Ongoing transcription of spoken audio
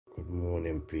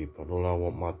morning, people. All I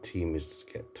want my team is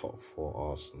to get top four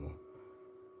Arsenal.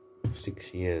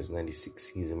 6 years,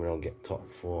 96 season, we don't get top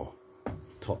four.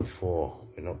 Top four.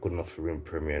 We're not good enough to win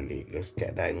Premier League. Let's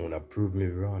get that in order. Prove me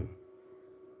wrong.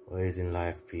 What is in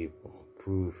life, people?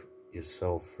 Prove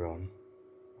yourself wrong.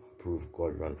 Prove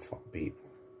God wrong. Fuck people.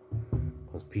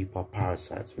 Because people are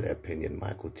parasites with their opinion.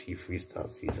 Michael T. Freestyle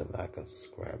Season. Like and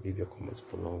subscribe. Leave your comments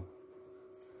below.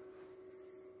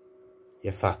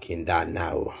 You're fucking done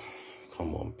now.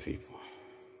 Come on, people.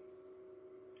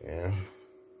 Yeah.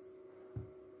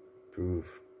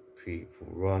 Prove people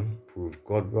wrong. Prove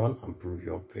God wrong. And prove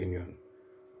your opinion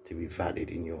to be valid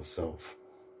in yourself.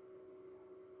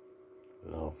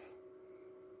 Love.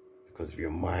 Because if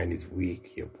your mind is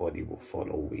weak, your body will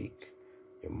follow weak.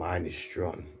 Your mind is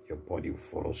strong, your body will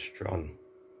follow strong.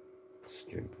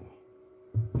 Simple.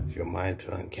 If your mind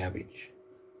turn cabbage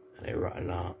and they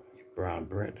rotten out your brown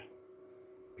bread,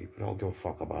 people don't give a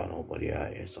fuck about nobody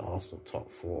out here. It's Arsenal top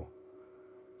four.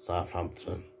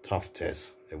 Southampton, tough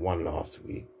test. They won last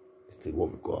week. Still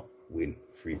what we got. Win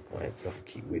 3 points. You have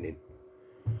to keep winning.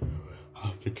 I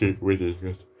have to keep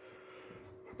winning.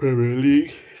 Premier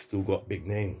League still got big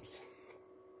names.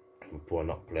 Liverpool are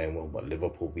not playing well, but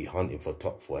Liverpool be hunting for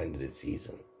top four end of the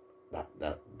season.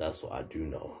 That's what I do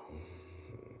know.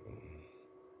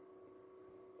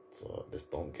 So just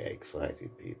don't get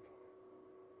excited, people.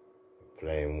 We're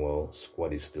playing well.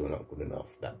 Squad is still not good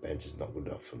enough. That bench is not good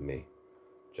enough for me.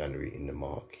 January in the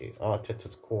market.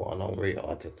 Arteta's cool. I don't rate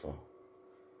Arteta.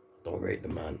 I don't rate the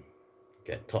man.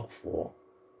 Get top four,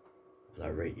 and I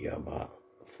rate you about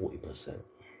 40%.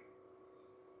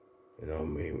 You know what I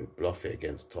mean? We bluff it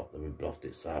against Tottenham. We bluffed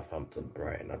it Southampton,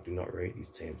 Brighton. I do not rate these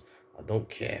teams. I don't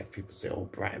care if people say, oh,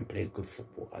 Brighton plays good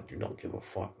football. I do not give a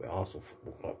fuck. With Arsenal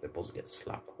Football Club, they're supposed to get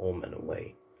slapped home and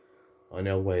away. On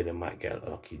their way, they might get a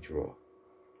lucky draw.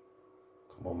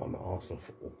 Come on, man, Arsenal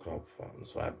Football Club, fam.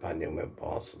 That's why Banyan went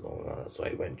Barcelona. That's why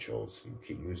he went Chelsea. You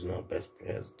keep losing our best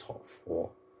players, top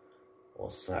four, or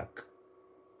sack.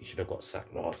 You should have got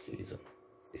sacked last season.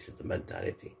 This is the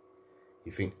mentality.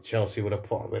 You think Chelsea would have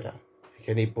put up with that?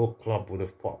 Any book club would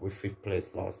have put with 5th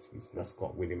place last season. That's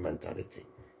got winning mentality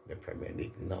in the Premier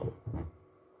League. No.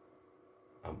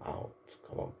 I'm out.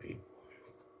 Come on, people.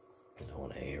 I don't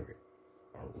want to hear it.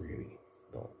 I really